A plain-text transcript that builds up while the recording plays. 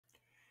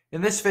In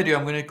this video,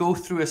 I'm going to go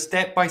through a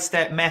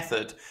step-by-step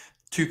method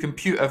to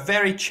compute a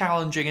very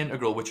challenging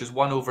integral, which is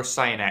 1 over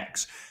sine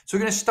x. So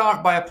we're going to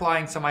start by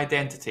applying some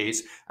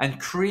identities and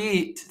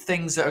create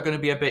things that are going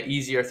to be a bit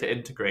easier to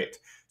integrate.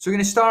 So we're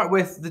going to start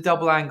with the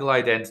double angle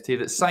identity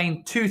that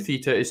sine 2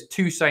 theta is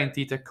 2 sine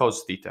theta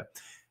cos theta.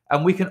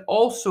 And we can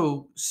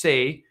also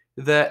say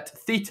that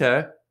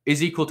theta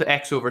is equal to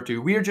x over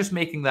 2. We're just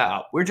making that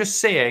up. We're just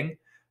saying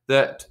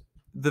that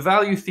the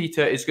value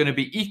theta is going to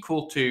be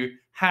equal to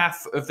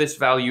half of this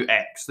value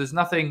x. There's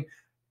nothing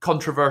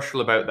controversial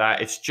about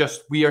that. It's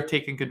just we are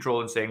taking control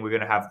and saying we're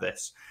going to have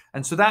this.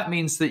 And so that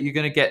means that you're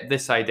going to get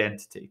this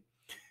identity.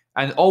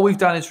 And all we've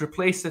done is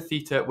replace the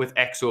theta with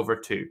x over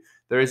 2.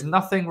 There is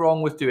nothing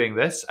wrong with doing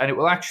this, and it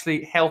will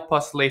actually help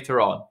us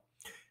later on.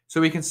 So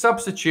we can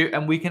substitute,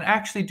 and we can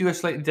actually do a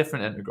slightly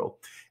different integral.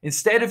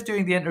 Instead of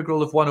doing the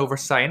integral of 1 over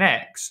sine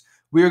x,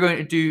 we're going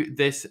to do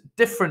this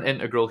different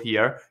integral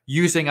here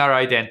using our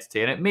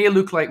identity. And it may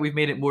look like we've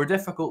made it more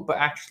difficult, but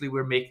actually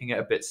we're making it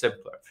a bit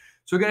simpler.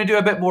 So we're going to do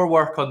a bit more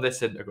work on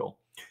this integral.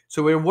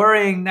 So we're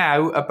worrying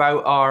now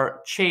about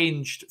our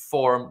changed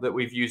form that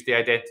we've used the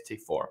identity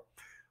for.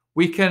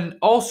 We can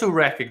also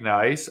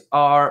recognize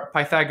our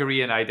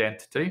Pythagorean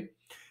identity,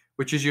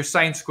 which is your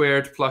sine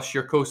squared plus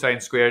your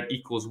cosine squared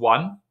equals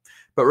 1.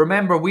 But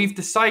remember, we've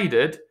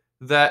decided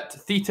that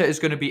theta is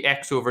going to be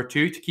x over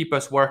 2 to keep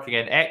us working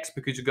in x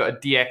because you've got a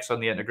dx on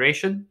the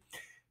integration.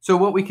 So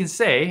what we can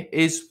say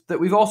is that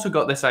we've also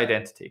got this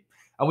identity.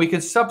 And we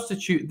can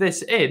substitute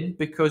this in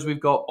because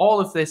we've got all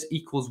of this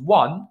equals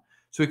 1.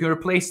 So we can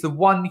replace the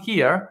 1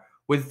 here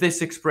with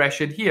this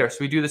expression here. So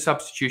we do the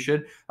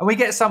substitution and we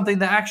get something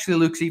that actually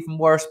looks even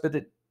worse, but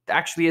it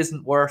actually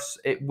isn't worse.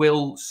 It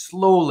will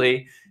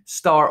slowly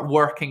start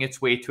working its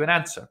way to an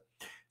answer.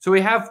 So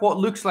we have what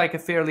looks like a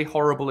fairly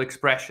horrible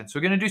expression. So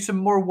we're going to do some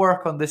more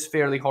work on this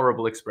fairly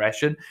horrible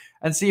expression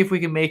and see if we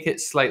can make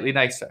it slightly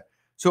nicer.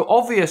 So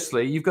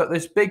obviously you've got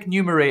this big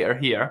numerator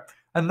here,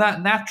 and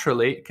that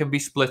naturally can be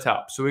split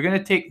up. So we're going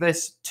to take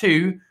this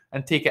 2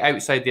 and take it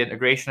outside the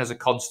integration as a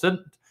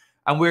constant.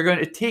 And we're going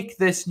to take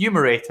this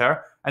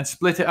numerator and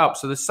split it up.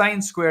 So the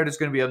sine squared is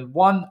going to be on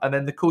one, and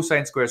then the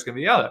cosine squared is going to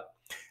be the other.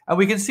 And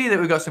we can see that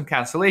we've got some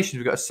cancellations.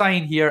 We've got a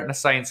sine here and a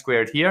sine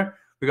squared here.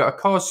 We've got a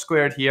cos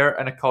squared here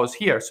and a cos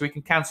here, so we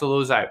can cancel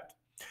those out.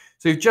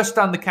 So we've just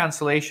done the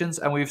cancellations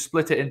and we've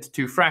split it into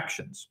two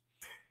fractions.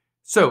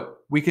 So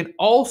we can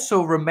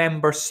also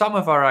remember some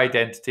of our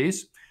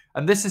identities,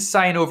 and this is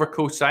sine over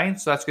cosine,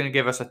 so that's going to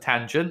give us a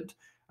tangent.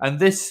 And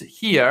this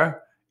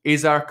here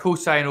is our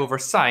cosine over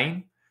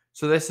sine,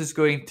 so this is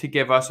going to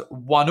give us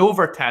 1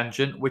 over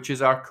tangent, which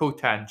is our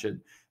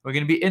cotangent. We're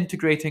going to be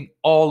integrating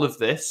all of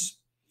this.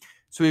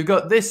 So we've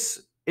got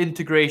this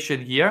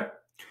integration here.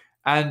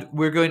 And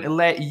we're going to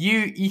let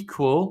u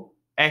equal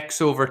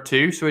x over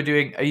 2. So we're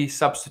doing a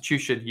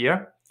substitution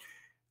here.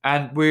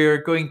 And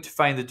we're going to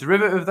find the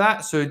derivative of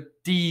that. So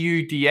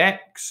du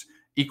dx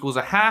equals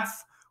a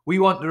half. We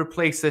want to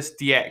replace this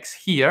dx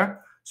here.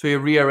 So we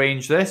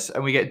rearrange this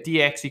and we get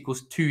dx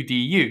equals 2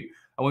 du.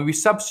 And when we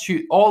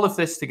substitute all of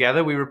this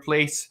together, we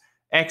replace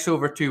x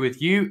over 2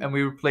 with u and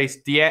we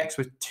replace dx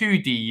with 2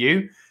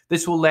 du.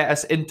 This will let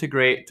us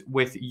integrate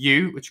with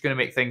u, which is going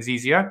to make things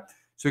easier.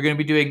 So we're going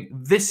to be doing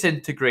this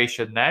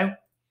integration now,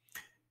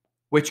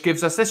 which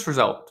gives us this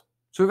result.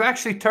 So we've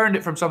actually turned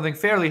it from something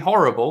fairly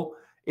horrible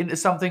into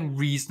something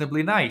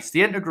reasonably nice.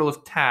 The integral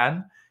of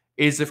tan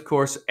is, of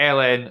course,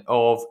 ln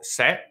of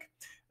sec,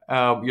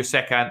 your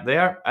secant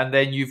there. And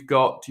then you've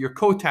got your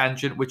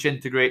cotangent, which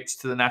integrates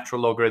to the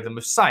natural logarithm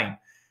of sine.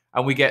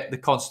 And we get the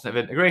constant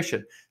of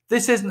integration.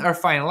 This isn't our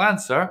final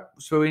answer,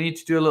 so we need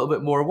to do a little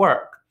bit more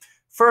work.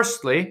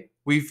 Firstly,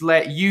 we've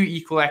let u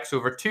equal x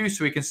over 2,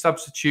 so we can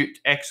substitute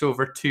x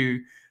over 2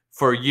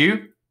 for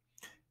u.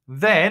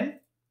 Then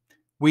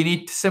we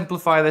need to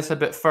simplify this a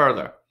bit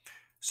further.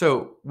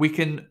 So we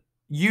can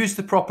use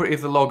the property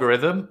of the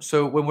logarithm.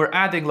 So when we're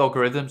adding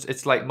logarithms,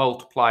 it's like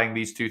multiplying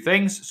these two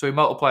things. So we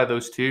multiply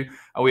those two,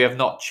 and we have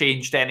not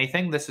changed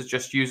anything. This is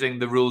just using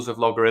the rules of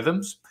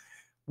logarithms.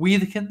 We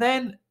can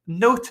then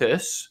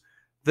notice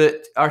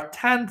that our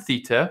tan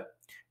theta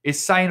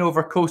is sine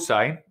over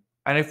cosine.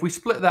 And if we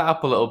split that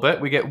up a little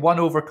bit, we get 1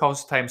 over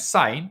cos times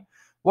sine.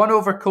 1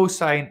 over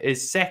cosine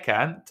is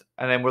secant,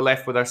 and then we're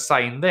left with our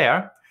sine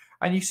there.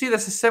 And you see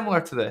this is similar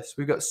to this.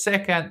 We've got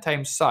secant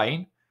times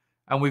sine,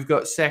 and we've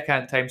got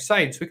secant times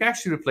sine. So we can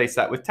actually replace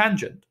that with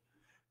tangent,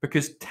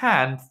 because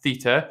tan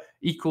theta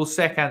equals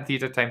secant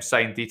theta times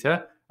sine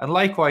theta. And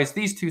likewise,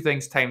 these two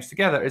things times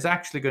together is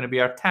actually going to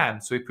be our tan.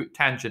 So we put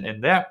tangent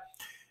in there,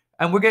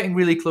 and we're getting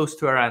really close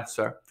to our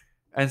answer.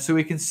 And so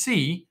we can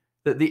see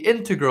that the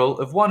integral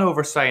of 1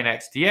 over sine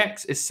x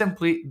dx is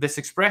simply this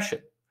expression,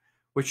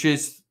 which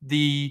is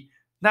the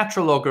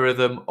natural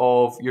logarithm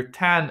of your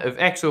tan of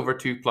x over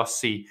 2 plus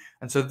c.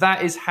 And so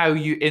that is how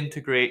you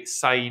integrate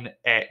 1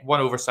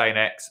 over sine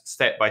x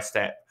step by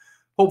step.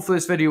 Hopefully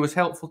this video was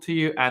helpful to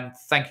you, and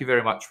thank you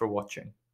very much for watching.